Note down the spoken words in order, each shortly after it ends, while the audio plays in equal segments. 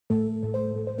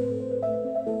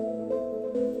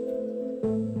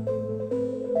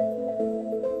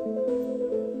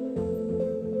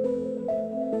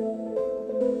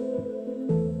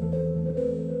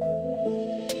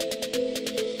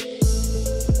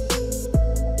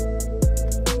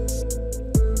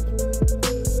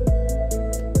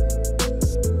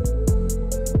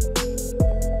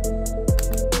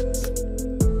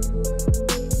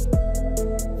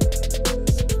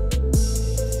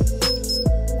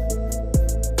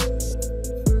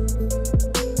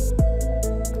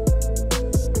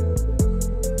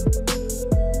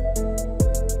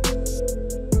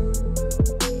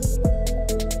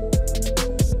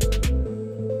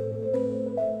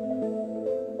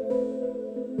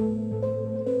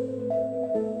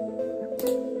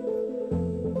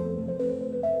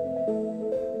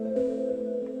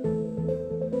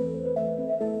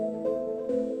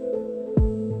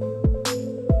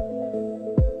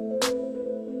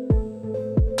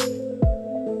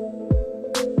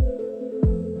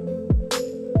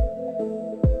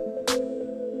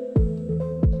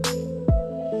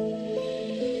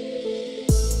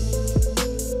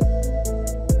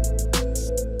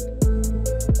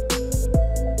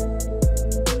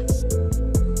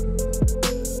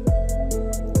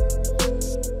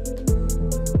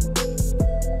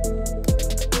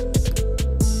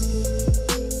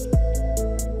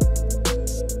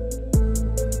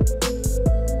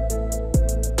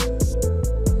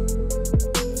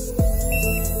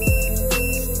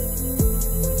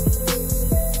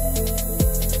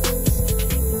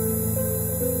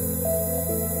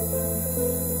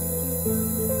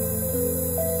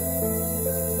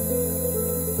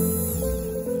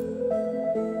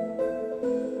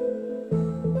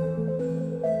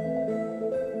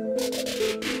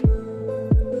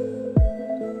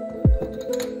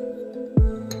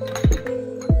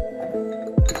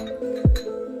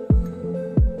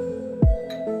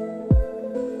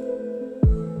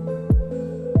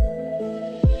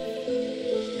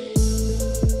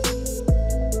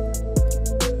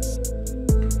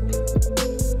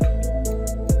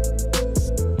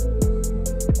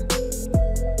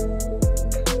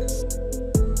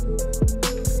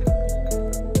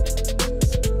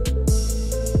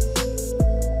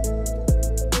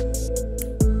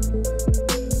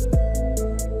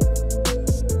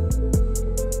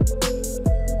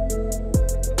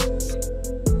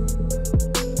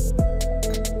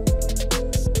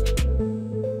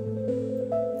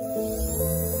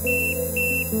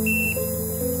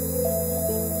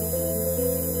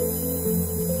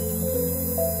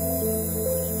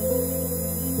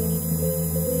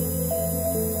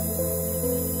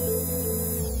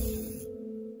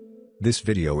This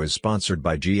video is sponsored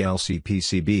by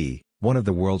jlcpcb, one of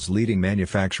the world's leading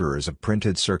manufacturers of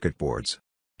printed circuit boards.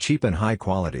 Cheap and high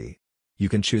quality. You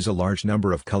can choose a large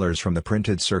number of colors from the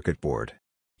printed circuit board.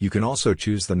 You can also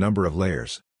choose the number of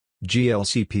layers.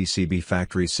 jlcpcb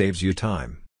Factory saves you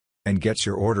time and gets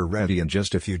your order ready in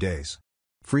just a few days.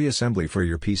 Free assembly for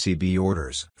your PCB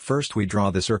orders. First, we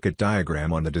draw the circuit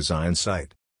diagram on the design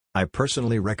site. I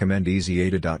personally recommend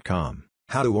easyada.com.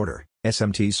 How to order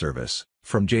SMT service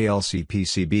from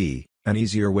jlcpcb, an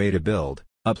easier way to build.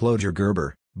 Upload your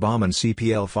Gerber, BOM and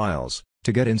CPL files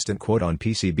to get instant quote on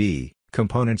PCB,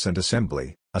 components and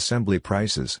assembly. Assembly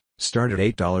prices start at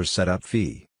 $8 setup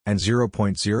fee and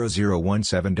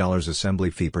 $0.0017 assembly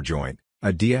fee per joint.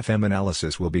 A DFM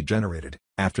analysis will be generated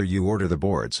after you order the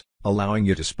boards, allowing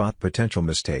you to spot potential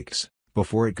mistakes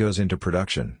before it goes into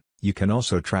production. You can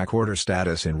also track order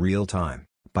status in real time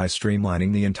by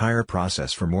streamlining the entire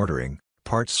process from ordering,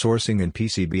 parts sourcing and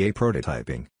PCBA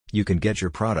prototyping. You can get your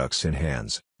products in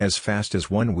hands as fast as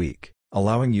 1 week,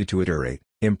 allowing you to iterate,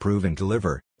 improve and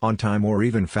deliver on time or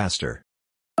even faster.